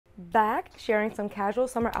back sharing some casual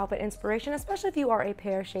summer outfit inspiration, especially if you are a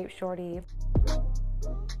pear-shaped shorty.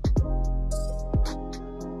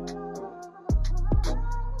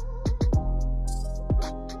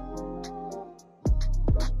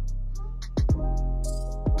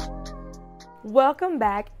 Welcome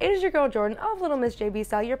back. It is your girl Jordan of Little Miss JB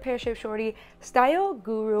Style, your pear-shaped shorty style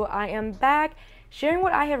guru. I am back sharing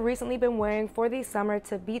what I have recently been wearing for the summer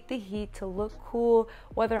to beat the heat, to look cool,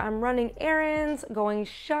 whether I'm running errands, going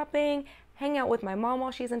shopping, hanging out with my mom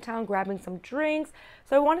while she's in town, grabbing some drinks.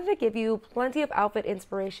 So I wanted to give you plenty of outfit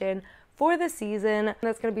inspiration for the season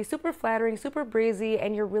that's going to be super flattering, super breezy,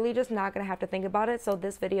 and you're really just not going to have to think about it. So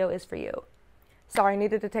this video is for you. Sorry, I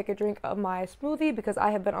needed to take a drink of my smoothie because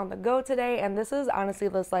I have been on the go today, and this is honestly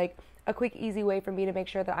just like a quick, easy way for me to make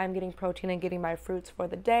sure that I'm getting protein and getting my fruits for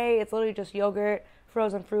the day. It's literally just yogurt,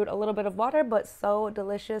 frozen fruit, a little bit of water, but so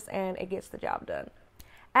delicious, and it gets the job done.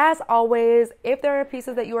 As always, if there are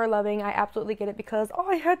pieces that you are loving, I absolutely get it because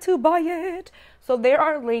I had to buy it. So there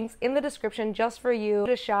are links in the description just for you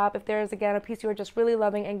to shop if there is, again, a piece you are just really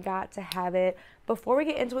loving and got to have it. Before we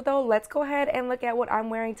get into it though, let's go ahead and look at what I'm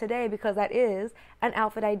wearing today because that is an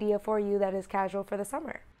outfit idea for you that is casual for the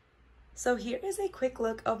summer. So here is a quick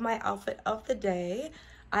look of my outfit of the day.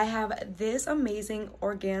 I have this amazing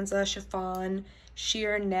organza chiffon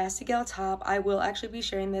sheer nasty gal top. I will actually be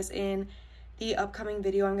sharing this in the upcoming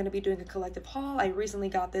video. I'm going to be doing a collective haul. I recently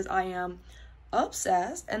got this. I am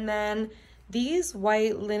obsessed. And then these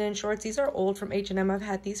white linen shorts, these are old from H&M. I've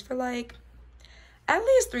had these for like at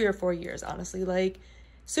least 3 or 4 years, honestly. Like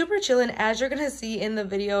super chillin'. As you're going to see in the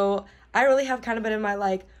video, I really have kind of been in my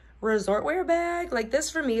like resort wear bag. Like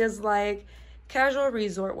this for me is like casual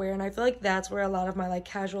resort wear, and I feel like that's where a lot of my like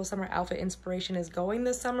casual summer outfit inspiration is going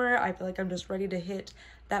this summer. I feel like I'm just ready to hit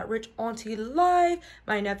that rich auntie life.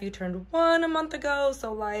 My nephew turned 1 a month ago,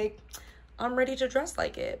 so like I'm ready to dress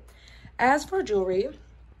like it. As for jewelry,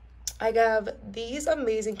 I have these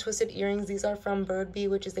amazing twisted earrings. These are from Bird Bee,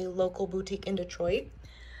 which is a local boutique in Detroit.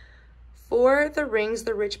 For the rings,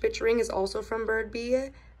 the Rich Bitch ring is also from Bird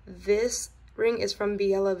Bee. This ring is from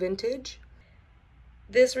Biella Vintage.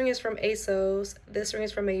 This ring is from ASOS, this ring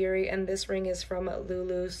is from Mayuri, and this ring is from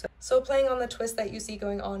Lulus. So playing on the twist that you see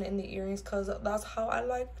going on in the earrings because that's how I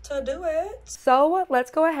like to do it. So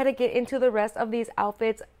let's go ahead and get into the rest of these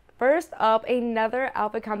outfits. First up, another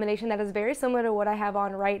outfit combination that is very similar to what I have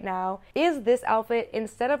on right now is this outfit.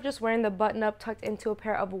 Instead of just wearing the button up tucked into a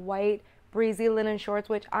pair of white breezy linen shorts,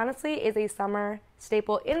 which honestly is a summer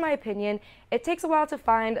staple in my opinion. It takes a while to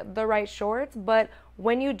find the right shorts, but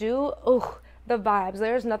when you do, the vibes.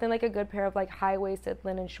 There's nothing like a good pair of like high-waisted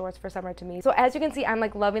linen shorts for summer to me. So as you can see, I'm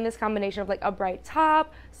like loving this combination of like a bright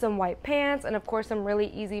top, some white pants, and of course some really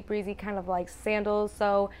easy breezy kind of like sandals.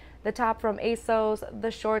 So the top from ASOS,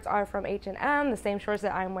 the shorts are from H&M, the same shorts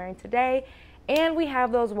that I'm wearing today. And we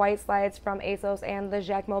have those white slides from ASOS and the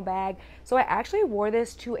Jacquemus bag. So I actually wore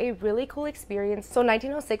this to a really cool experience. So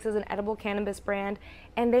 1906 is an edible cannabis brand,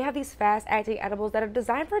 and they have these fast-acting edibles that are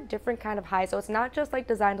designed for a different kind of high. So it's not just like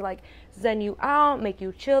designed to like zen you out, make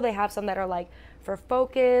you chill. They have some that are like for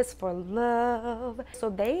focus, for love. So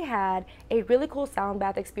they had a really cool sound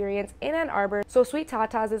bath experience in Ann Arbor. So Sweet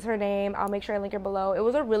Tatas is her name. I'll make sure I link her below. It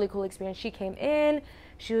was a really cool experience. She came in,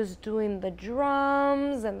 she was doing the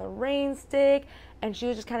drums and the rain stick, and she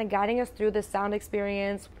was just kind of guiding us through this sound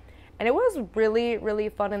experience. And it was really, really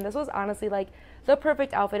fun. And this was honestly like the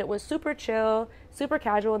perfect outfit. It was super chill, super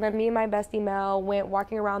casual. And then me and my bestie Mel went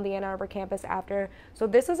walking around the Ann Arbor campus after. So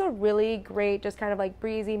this is a really great, just kind of like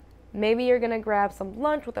breezy. Maybe you're gonna grab some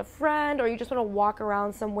lunch with a friend, or you just want to walk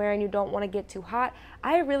around somewhere and you don't want to get too hot.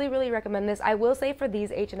 I really, really recommend this. I will say for these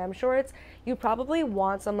H&M shorts, you probably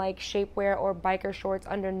want some like shapewear or biker shorts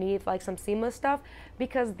underneath, like some seamless stuff,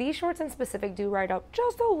 because these shorts in specific do ride up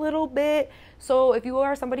just a little bit. So if you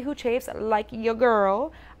are somebody who chafes like your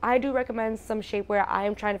girl, I do recommend some shapewear. I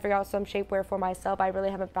am trying to figure out some shapewear for myself. I really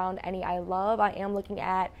haven't found any I love. I am looking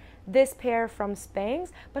at this pair from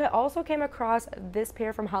Spanx, but I also came across this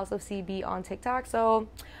pair from House of CB on TikTok. So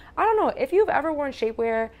I don't know, if you've ever worn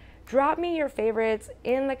shapewear, drop me your favorites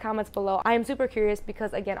in the comments below. I am super curious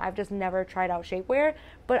because again, I've just never tried out shapewear,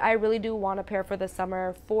 but I really do want a pair for the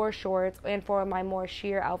summer for shorts and for my more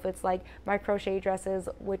sheer outfits like my crochet dresses,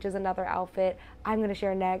 which is another outfit I'm going to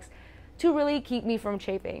share next to really keep me from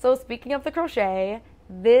chafing. So speaking of the crochet,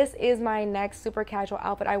 this is my next super casual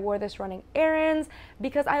outfit. I wore this running errands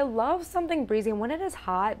because I love something breezy. And when it is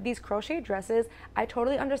hot, these crochet dresses, I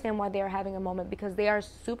totally understand why they are having a moment because they are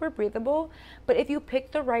super breathable. But if you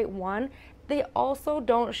pick the right one, they also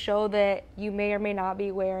don't show that you may or may not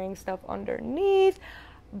be wearing stuff underneath.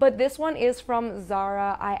 But this one is from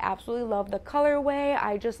Zara. I absolutely love the colorway.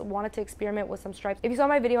 I just wanted to experiment with some stripes. If you saw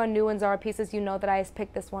my video on new and Zara pieces, you know that I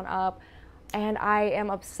picked this one up and I am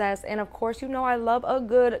obsessed. And of course, you know I love a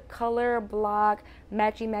good color block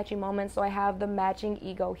matchy moment. So I have the matching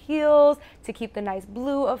Ego heels to keep the nice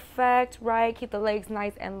blue effect, right? Keep the legs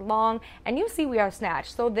nice and long. And you see we are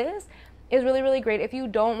snatched. So this is really great. If you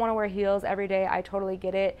don't want to wear heels every day, I totally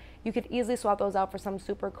get it. You could easily swap those out for some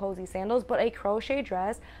super cozy sandals, but a crochet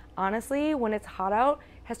dress, honestly, when it's hot out,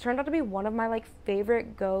 has turned out to be one of my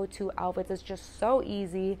favorite go-to outfits. It's just so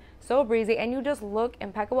easy, so breezy, and you just look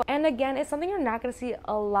impeccable. And again, it's something you're not going to see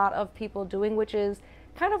a lot of people doing, which is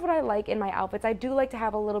kind of what I like in my outfits. I do like to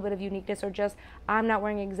have a little bit of uniqueness, or just I'm not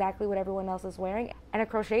wearing exactly what everyone else is wearing. And a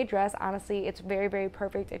crochet dress, honestly, it's very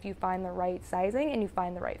perfect if you find the right sizing and you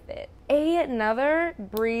find the right fit. Another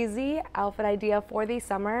breezy outfit idea for the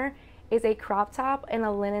summer is a crop top and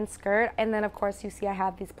a linen skirt. And then of course you see I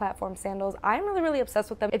have these platform sandals. I'm really obsessed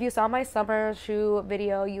with them. If you saw my summer shoe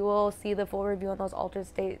video, you will see the full review on those altered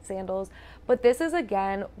state sandals. But this is,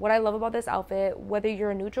 again, what I love about this outfit. Whether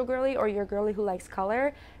you're a neutral girly or you're a girly who likes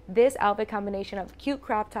color, this outfit combination of cute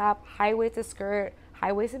crop top, high-waisted skirt,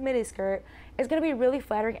 high-waisted midi skirt is going to be really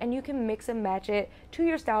flattering, and you can mix and match it to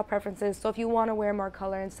your style preferences. So if you want to wear more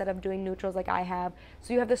color instead of doing neutrals like I have.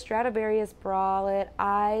 So you have the Stradivarius bralette.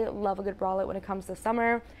 I love a good bralette when it comes to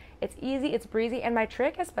summer. It's easy, it's breezy, and my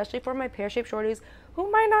trick, especially for my pear-shaped shorties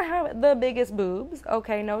who might not have the biggest boobs,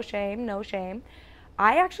 okay, no shame,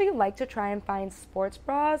 I actually like to try and find sports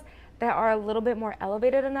bras that are a little bit more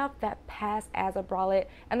elevated enough that pass as a bralette.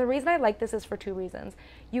 And the reason I like this is for two reasons.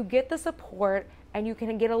 You get the support and you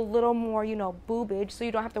can get a little more, boobage, so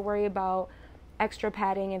you don't have to worry about extra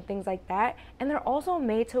padding and things like that. And they're also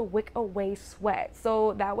made to wick away sweat,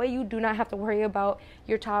 so that way you do not have to worry about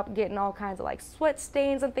your top getting all kinds of sweat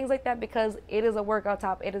stains and things like that, because it is a workout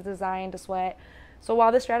top. It is designed to sweat. So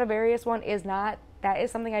while the Stradivarius one is not, that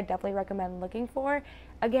is something I definitely recommend looking for.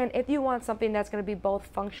 Again, if you want something that's going to be both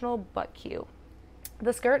functional but cute.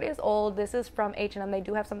 The skirt is old. This is from H&M. They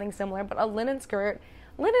do have something similar, but a linen skirt,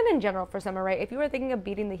 linen in general for summer, right? If you are thinking of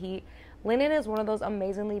beating the heat, linen is one of those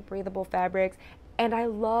amazingly breathable fabrics. And I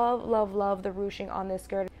love the ruching on this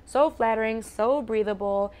skirt. So flattering, so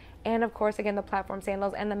breathable. And of course, again, the platform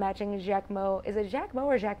sandals and the matching Jacquemus. Is it Jacquemus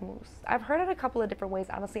or Jacquemus? I've heard it a couple of different ways.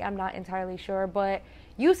 Honestly, I'm not entirely sure, but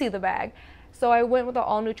you see the bag. So I went with the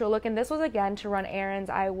all neutral look, and this was, again, to run errands.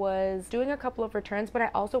 I was doing a couple of returns, but I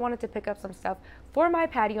also wanted to pick up some stuff for my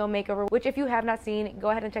patio makeover, which if you have not seen, go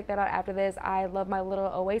ahead and check that out after this. I love my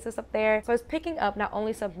little oasis up there. So I was picking up not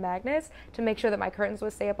only some magnets to make sure that my curtains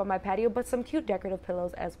would stay up on my patio, but some cute decorative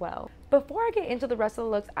pillows as well. Before I get into the rest of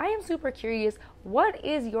the looks, I am super curious, what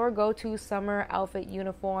is your go-to summer outfit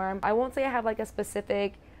uniform? I won't say I have a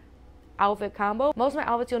specific outfit combo. Most of my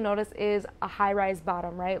outfits, you'll notice, is a high-rise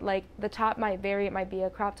bottom, right? The top might vary. It might be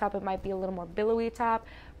a crop top, it might be a little more billowy top,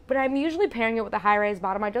 but I'm usually pairing it with a high-rise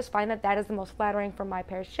bottom. I just find that is the most flattering for my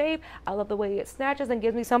pear shape. I love the way it snatches and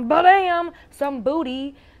gives me some some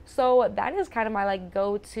booty. So that is kind of my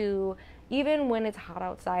go-to, even when it's hot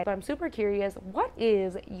outside. But I'm super curious, what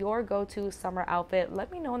is your go-to summer outfit? Let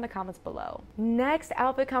me know in the comments below. Next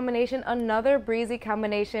outfit combination, another breezy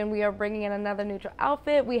combination. We are bringing in another neutral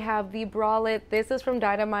outfit. We have the bralette. This is from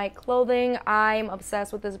Dynamite clothing. I'm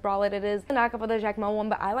obsessed with this bralette. It is a knockoff of the Jacquemus one,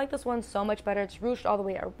 but I like this one so much better. It's ruched all the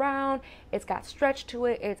way around. It's got stretch to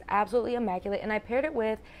it. It's absolutely immaculate. And I paired it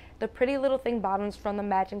with the Pretty Little Thing bottoms from the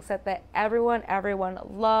matching set that everyone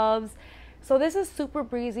loves. So this is super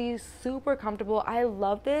breezy, super comfortable. I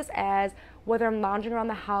love this as whether I'm lounging around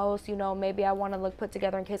the house, maybe I want to look put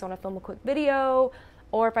together in case I want to film a quick video,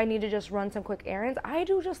 or if I need to just run some quick errands. I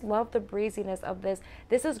do just love the breeziness of this.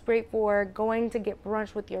 This is great for going to get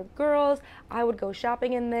brunch with your girls. I would go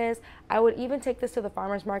shopping in this. I would even take this to the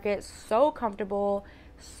farmer's market. So comfortable,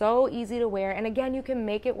 so easy to wear. And again, you can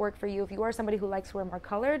make it work for you. If you are somebody who likes to wear more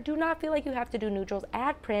color, do not feel like you have to do neutrals.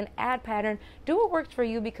 Add print, add pattern, do what works for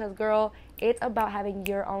you, because girl, it's about having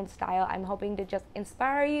your own style. I'm hoping to just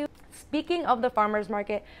inspire you. Speaking of the farmer's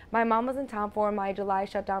market, my mom was in town for my July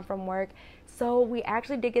shutdown from work, so we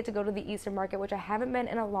actually did get to go to the Easter market, which I haven't been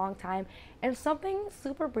in a long time, and something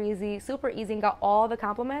super breezy, super easy, and got all the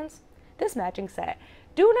compliments, this matching set.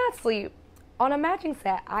 Do not sleep on a matching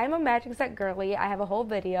set. I'm a matching set girly. I have a whole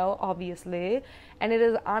video, obviously, and it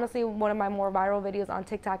is honestly one of my more viral videos on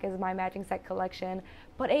TikTok is my matching set collection.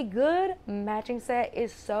 But a good matching set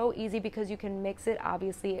is so easy because you can mix it,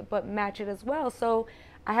 obviously, but match it as well. So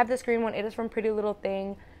I have this green one. It is from Pretty Little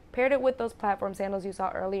Thing. Paired it with those platform sandals you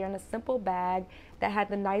saw earlier in a simple bag that had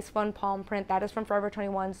the nice fun palm print. That is from Forever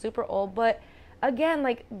 21, super old, but again,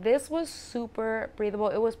 like, this was super breathable.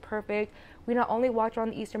 It was perfect. We not only walked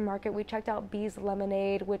around the Eastern Market, we checked out Bee's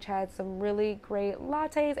Lemonade, which had some really great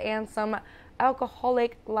lattes and some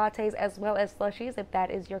alcoholic lattes as well as slushies, if that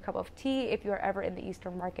is your cup of tea, if you're ever in the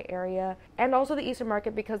Eastern Market area. And also the Eastern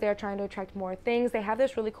Market, because they are trying to attract more things, they have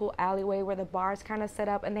this really cool alleyway where the bars kind of set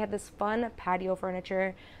up, and they have this fun patio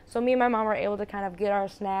furniture. So me and my mom were able to kind of get our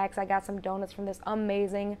snacks. I got some donuts from this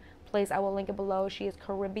amazing place. I will link it below. She is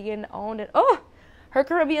Caribbean owned, and oh, her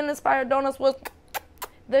Caribbean inspired donuts was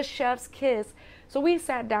the chef's kiss. So we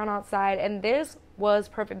sat down outside, and this was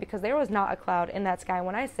perfect because there was not a cloud in that sky.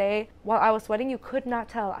 When I say while I was sweating, you could not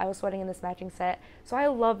tell I was sweating in this matching set. So I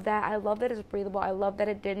love that. I love that it's breathable. I love that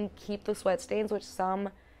it didn't keep the sweat stains, which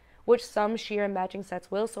some sheer and matching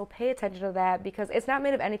sets will. So pay attention to that, because it's not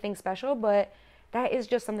made of anything special, but that is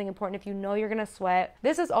just something important if you know you're gonna sweat.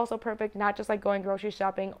 This is also perfect, not just like going grocery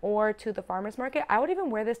shopping or to the farmer's market. I would even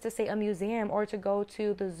wear this to, say, a museum or to go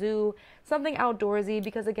to the zoo, something outdoorsy,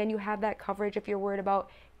 because again, you have that coverage if you're worried about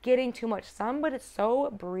getting too much sun, but it's so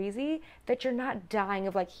breezy that you're not dying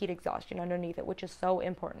of like heat exhaustion underneath it, which is so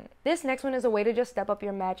important. This next one is a way to just step up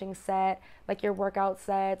your matching set, like your workout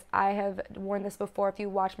sets. I have worn this before. If you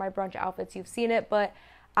watch my brunch outfits, you've seen it, but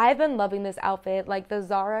I've been loving this outfit. Like the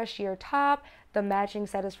Zara sheer top, the matching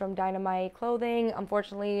set is from Dynamite clothing.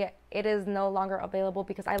 Unfortunately, it is no longer available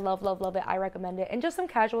because I love it. I recommend it. And just some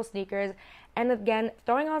casual sneakers. And again,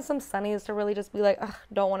 throwing on some sunnies to really just be like, ugh,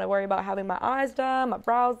 don't want to worry about having my eyes done, my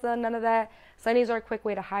brows done, none of that. Sunnies are a quick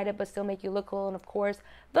way to hide it, but still make you look cool. And of course,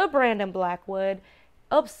 the brand in Blackwood.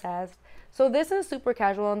 Obsessed. So this is super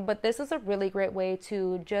casual, but this is a really great way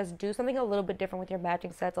to just do something a little bit different with your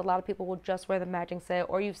matching sets. A lot of people will just wear the matching set,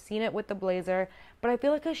 or you've seen it with the blazer, but I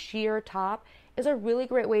feel like a sheer top is a really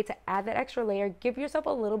great way to add that extra layer, give yourself a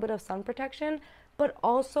little bit of sun protection, but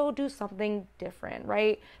also do something different,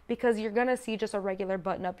 right? Because you're gonna see just a regular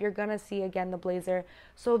button up, you're gonna see again the blazer.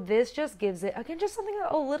 So this just gives it, again, just something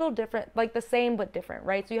a little different, like the same but different,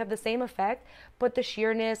 right? So you have the same effect, but the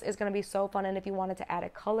sheerness is gonna be so fun. And if you wanted to add a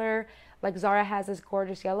color, like Zara has this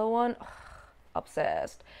gorgeous yellow one,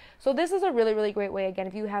 obsessed. So this is a really great way. Again,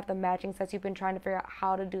 if you have the matching sets, you've been trying to figure out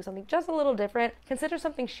how to do something just a little different, consider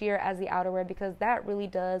something sheer as the outerwear, because that really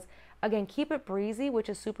does, again, keep it breezy, which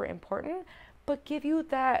is super important, but give you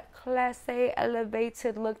that classy,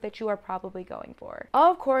 elevated look that you are probably going for.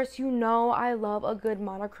 Of course, you know I love a good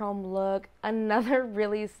monochrome look. Another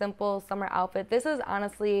really simple summer outfit. This is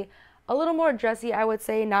honestly a little more dressy, I would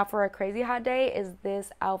say, not for a crazy hot day, is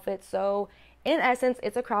this outfit. So in essence,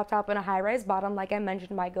 it's a crop top and a high-rise bottom, like I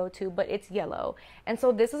mentioned, my go-to, but it's yellow. And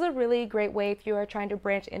so this is a really great way if you are trying to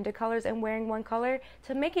branch into colors and wearing one color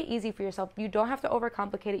to make it easy for yourself. You don't have to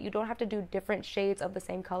overcomplicate it. You don't have to do different shades of the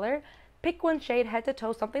same color. Pick one shade, head to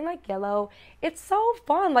toe, something like yellow. It's so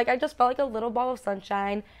fun. Like, I just felt like a little ball of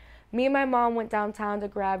sunshine. Me and my mom went downtown to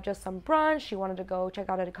grab just some brunch. She wanted to go check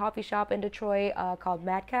out a coffee shop in Detroit called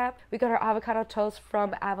Madcap. We got our avocado toast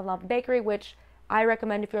from Avalon Bakery, which I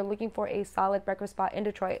recommend if you're looking for a solid breakfast spot in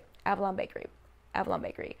Detroit. Avalon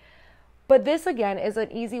Bakery. But this, again, is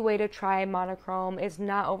an easy way to try monochrome. It's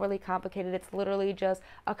not overly complicated. It's literally just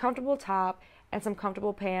a comfortable top and some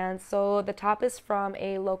comfortable pants. So the top is from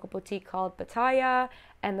a local boutique called Pitaya,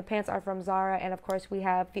 and the pants are from Zara. And of course, we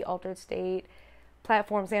have the Altered State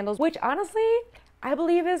platform sandals, which honestly I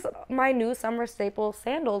believe is my new summer staple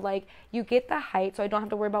sandal. Like, you get the height, so I don't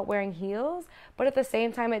have to worry about wearing heels, but at the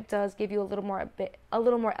same time, it does give you a little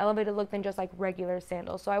more elevated look than just like regular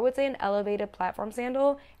sandals. So I would say an elevated platform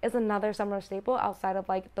sandal is another summer staple outside of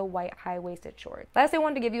like the white high-waisted shorts. Last, I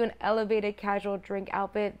wanted to give you an elevated casual drink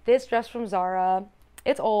outfit. This dress from Zara,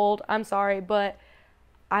 it's old, I'm sorry, but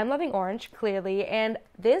I'm loving orange, clearly, and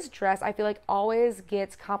this dress I feel like always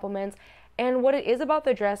gets compliments. And what it is about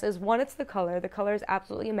the dress is, one, it's the color. The color is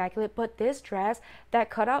absolutely immaculate. But this dress, that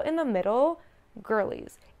cutout in the middle,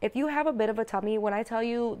 girlies, if you have a bit of a tummy, when I tell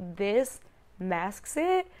you this masks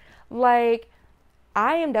it, like,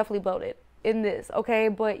 I am definitely bloated in this, okay?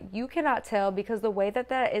 But you cannot tell because the way that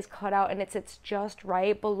that is cut out, and it sits just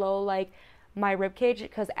right below like my rib cage,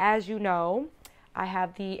 because as you know, I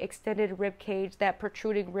have the extended rib cage, that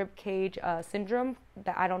protruding rib cage syndrome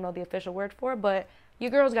that I don't know the official word for, but your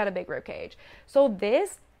girl's got a big rib cage. So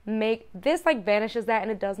this like vanishes that, and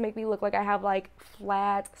it does make me look like I have like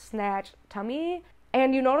flat snatched tummy.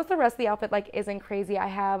 And you notice the rest of the outfit like isn't crazy. I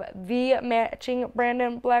have the matching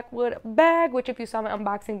Brandon Blackwood bag, which if you saw my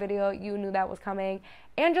unboxing video, you knew that was coming.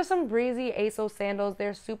 And just some breezy ASOS sandals.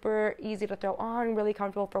 They're super easy to throw on, really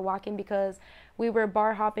comfortable for walking because we were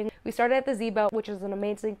bar hopping. We started at the Z-Belt, which is an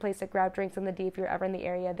amazing place to grab drinks in the D if you're ever in the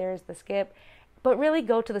area. There's the Skip. But really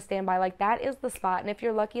go to the standby. Like, that is the spot. And if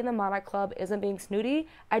you're lucky and the Monarch Club isn't being snooty,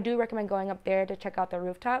 I do recommend going up there to check out the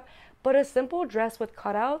rooftop. But a simple dress with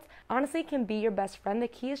cutouts honestly can be your best friend. The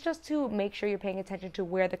key is just to make sure you're paying attention to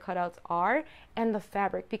where the cutouts are and the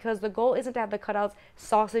fabric, because the goal isn't to have the cutouts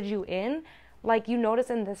sausage you in. Like you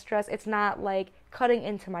notice in this dress, it's not like cutting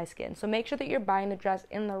into my skin. So make sure that you're buying the dress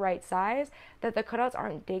in the right size, that the cutouts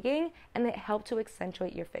aren't digging, and they help to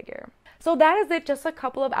accentuate your figure. So that is it, just a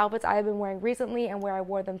couple of outfits I've been wearing recently and where I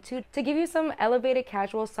wore them to give you some elevated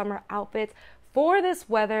casual summer outfits for this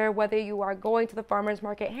weather, whether you are going to the farmer's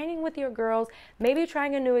market, hanging with your girls, maybe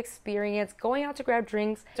trying a new experience, going out to grab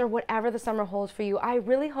drinks, or whatever the summer holds for you. I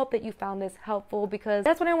really hope that you found this helpful, because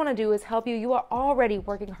that's what I want to do, is help you. You are already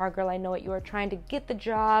working hard, girl. I know it. You are trying to get the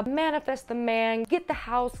job, manifest the man, get the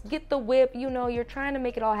house, get the whip. You know, you're trying to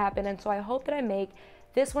make it all happen. And so I hope that I make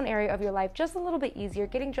this one area of your life just a little bit easier,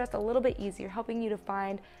 getting dressed a little bit easier, helping you to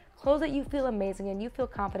find clothes that you feel amazing and you feel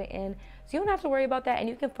confident in, so you don't have to worry about that and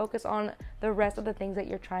you can focus on the rest of the things that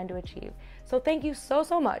you're trying to achieve. So thank you so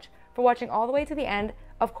much for watching all the way to the end.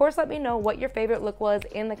 Of course, let me know what your favorite look was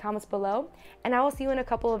in the comments below, and I will see you in a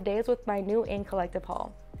couple of days with my new In Collective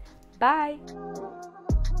haul. Bye!